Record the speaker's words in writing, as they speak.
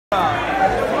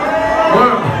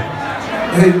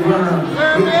Hey,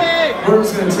 we're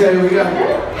just gonna tell you, we got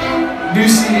new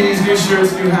CDs, new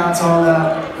shirts, new hats, all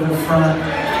that in the front.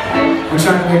 We're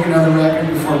trying to make another record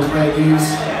before Clay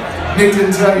leaves. Nick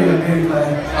didn't tell you that, did he,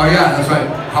 Clay? Oh yeah, that's right.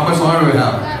 How much longer do we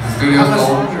have? The studio's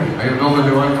cold. Are you gonna build a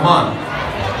new one? Come on.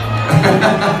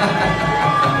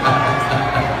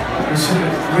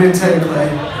 We didn't tell you,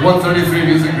 Clay. 133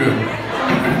 Music Group.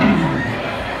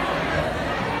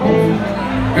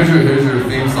 Here's your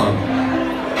theme song.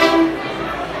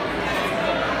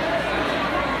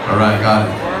 Alright, got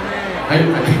it.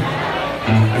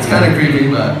 It's kind of creepy,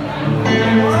 but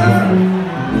it's different.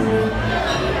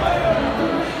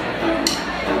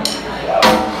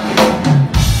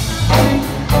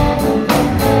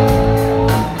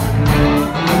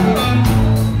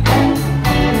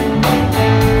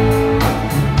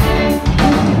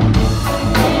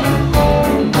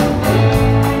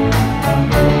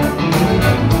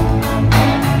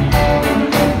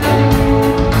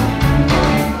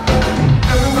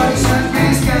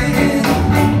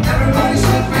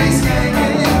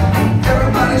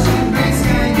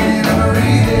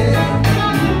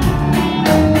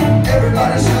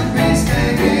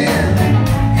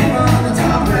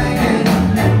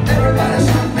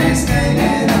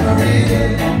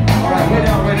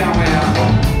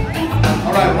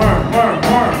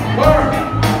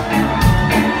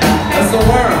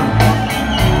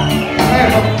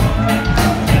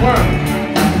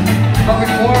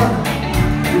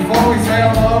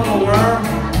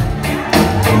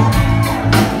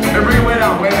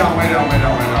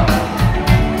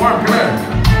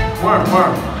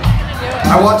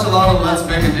 I watch a lot of Let's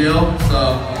Make a Deal,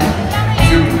 so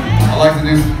I like to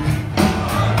do.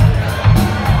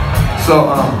 So,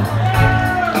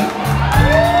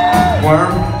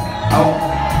 Worm,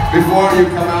 before you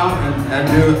come out and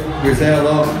do we say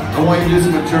hello, I want you to do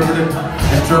some interpretive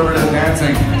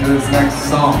dancing to this next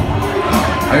song.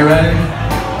 Are you ready?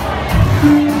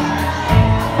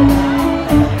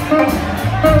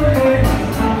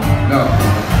 No.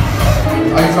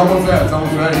 Oh, it's almost there. It's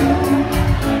almost ready.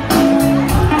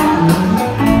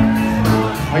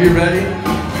 Are you ready?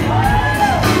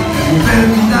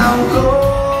 Bend down low.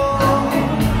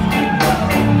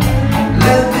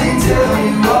 Let me tell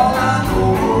you all I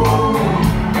know.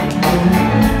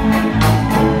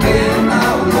 Bend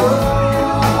down low.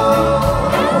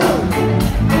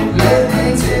 Let me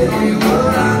tell you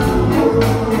what I know.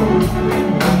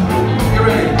 You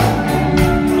ready?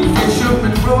 Fish up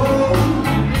and roll.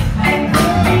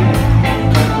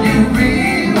 You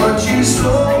read what you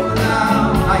sow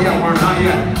now. Not yet, Worm, not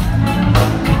yet.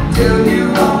 Tell you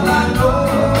all I know.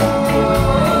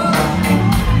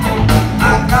 I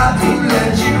got to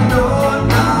let you know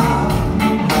now.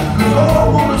 'Cause all I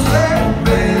wanna say,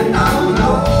 bend down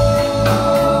low.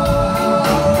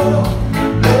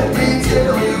 Let me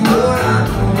tell you what I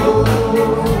know.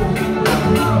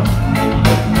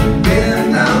 Bend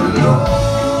down low.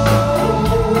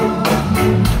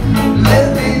 Let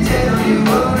me tell you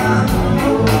what I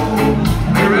know.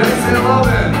 Are you ready? Say hello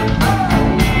then.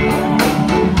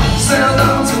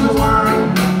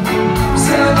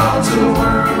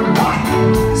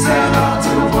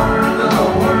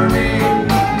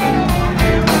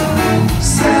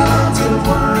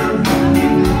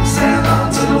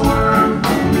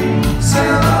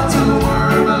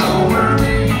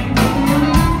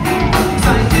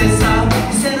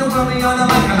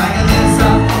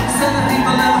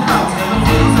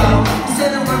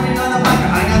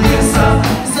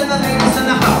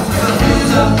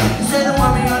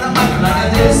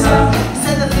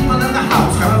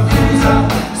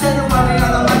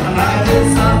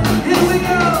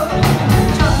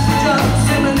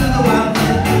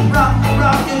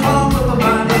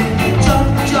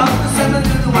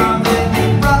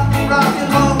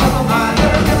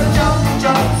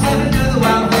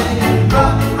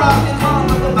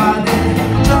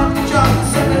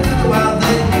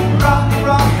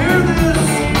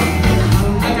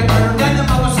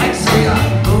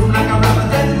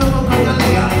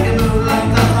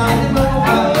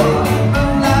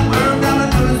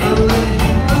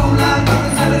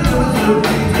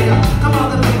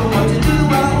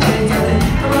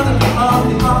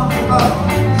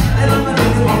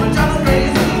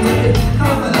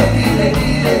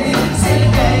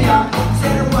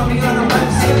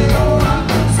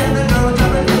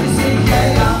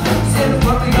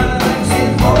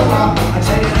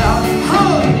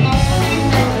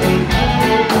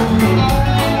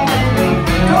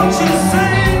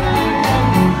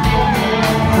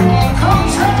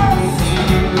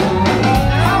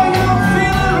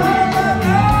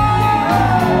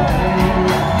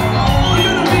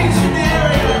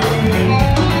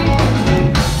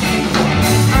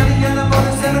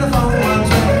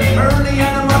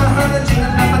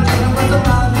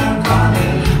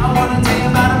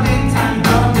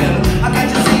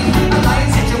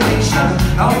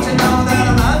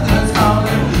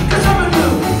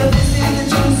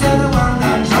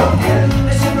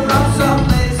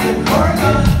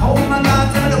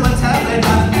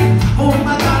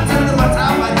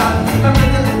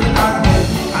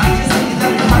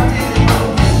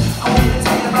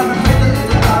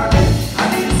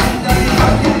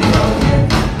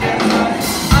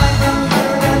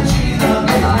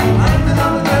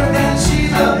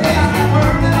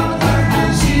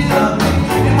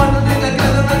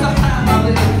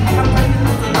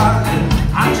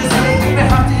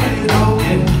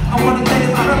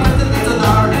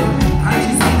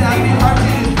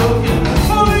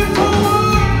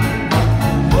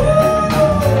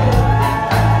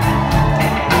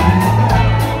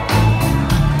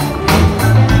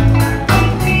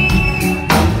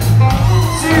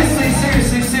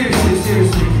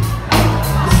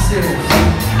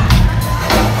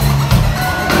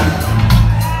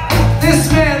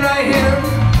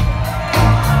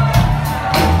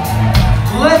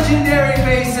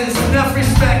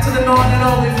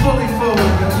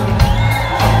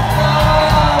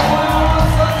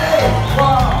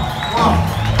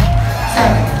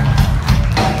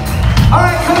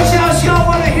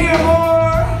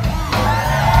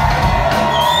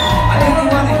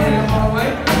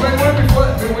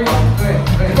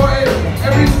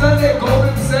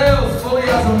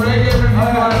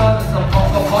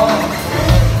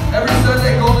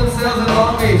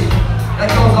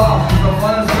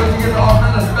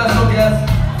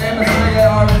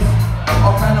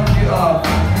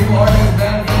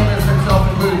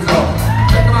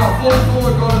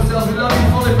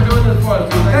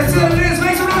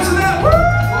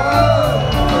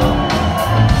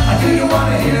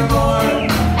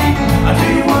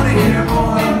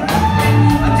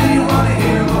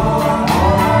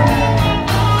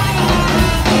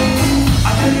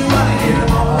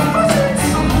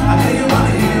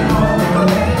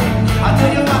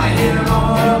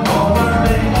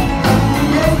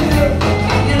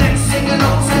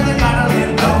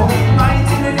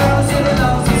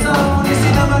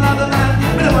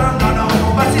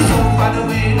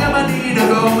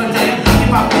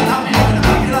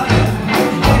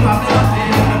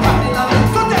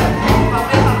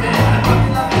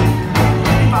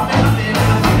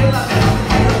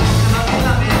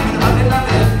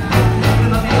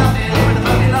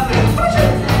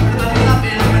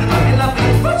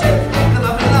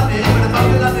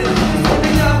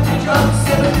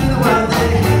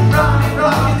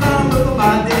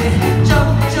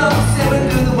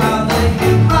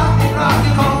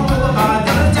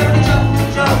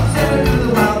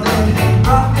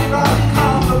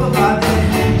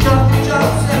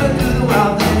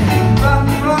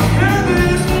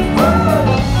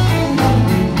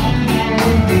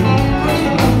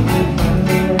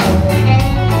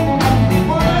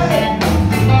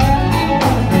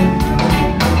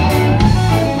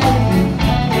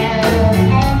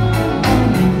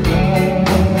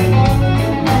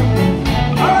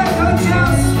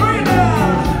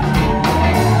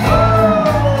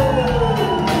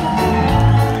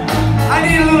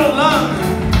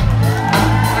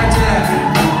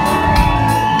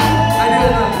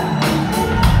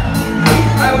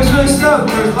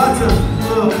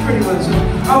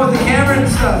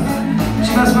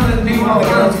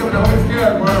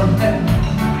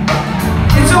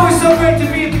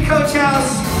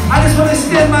 just want to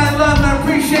extend my love and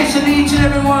appreciation to each and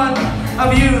every one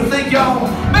of you. Thank y'all.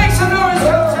 Make some noise,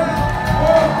 Coachhouse.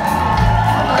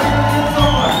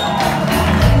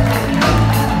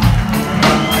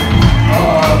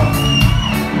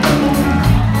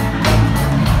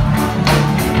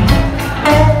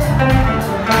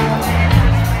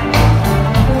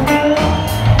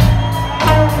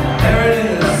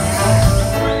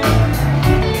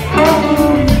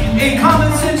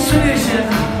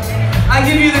 I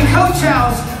give you the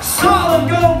Coachhouse Solid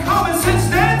Gold Common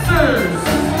Sense Dancers.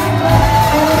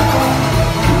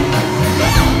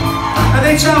 And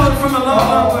they traveled from a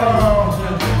long way.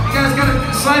 You guys gotta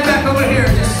slide back over here.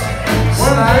 Just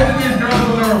slide. These girls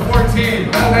when they were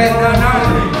 14. Okay, no.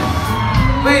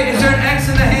 Wait, is there an X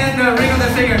in the hand? Ring on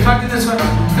the finger. Talk to this one.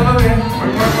 Come over here.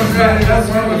 That's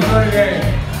one was 38.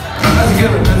 That's a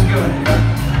good one. That's a good one.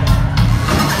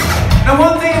 Now,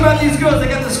 one thing about these girls, they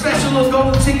got the special little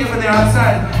golden ticket when they're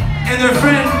outside, and their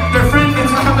friend gets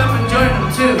to come up and join them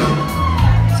too.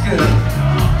 It's good.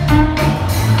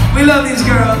 We love these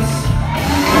girls.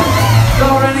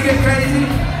 Y'all ready to get crazy?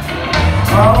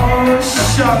 Oh,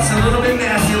 shucks, a little bit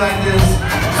nasty like this.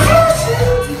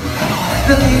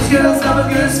 These girls love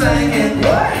a good spanking.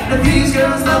 These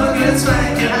girls love a good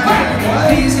spanking.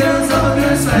 These girls love a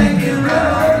good spanking.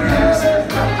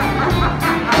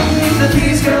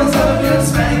 These girls love a good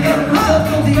spanking.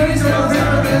 These girls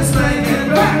love a good spanking.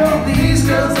 These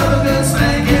girls love a good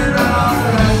spanking. You're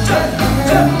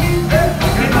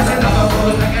not enough of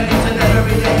those like I need to know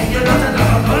every day. You're not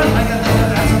enough of those like I think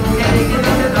that's okay. You're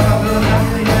not enough of those like I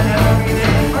think that every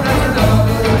day. You're not enough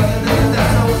of those like I think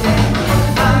that's okay.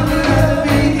 I would rather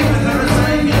be giving her a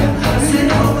spanking,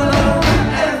 sitting home alone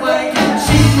and waking.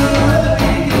 She would rather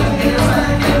be giving me a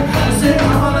spanking, sitting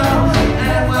home alone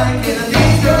and waking.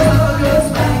 These girls love a good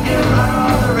spanking. Run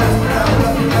all the rest without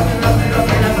rubbing every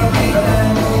day.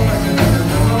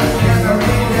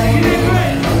 Every day. You did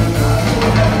great.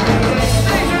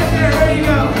 Stay right there. There you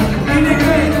go. You did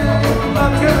great.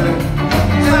 Okay.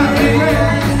 Yeah, you did great.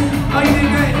 Oh, you did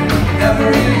great.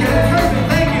 Every day. Perfect.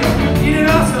 Thank you. You did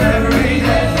awesome. Every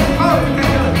day. Oh, okay,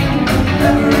 good.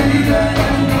 Every day.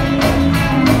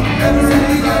 Every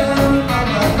day.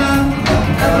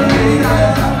 Every day.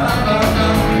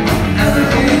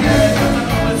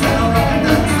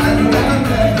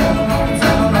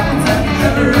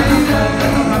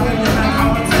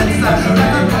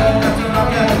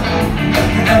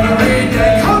 Every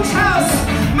day. Coachhouse,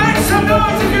 make some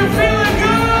noise if you're feeling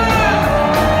good.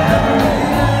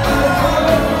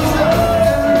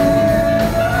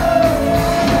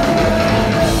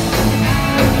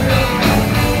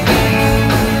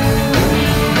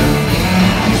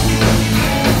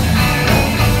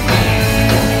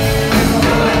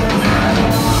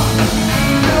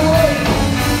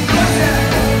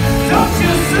 Don't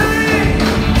you see?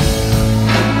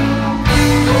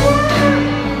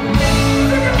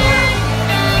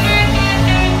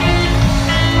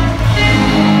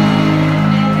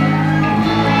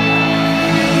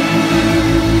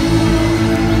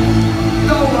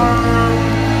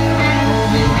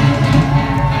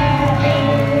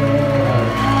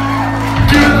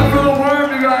 Give it up for the Worm,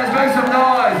 you guys. Make some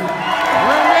noise.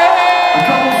 A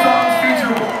couple songs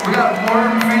featured. We got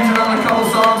Worm featured on a couple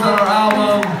songs on our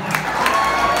album.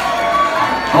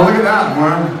 Oh, look at that,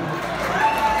 Worm.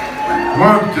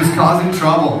 Worm just causing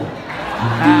trouble.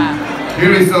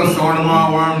 You're gonna be so sore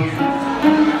tomorrow, Worm.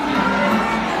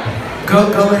 Go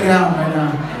lay down right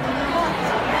now.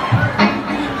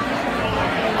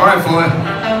 All right, Floyd.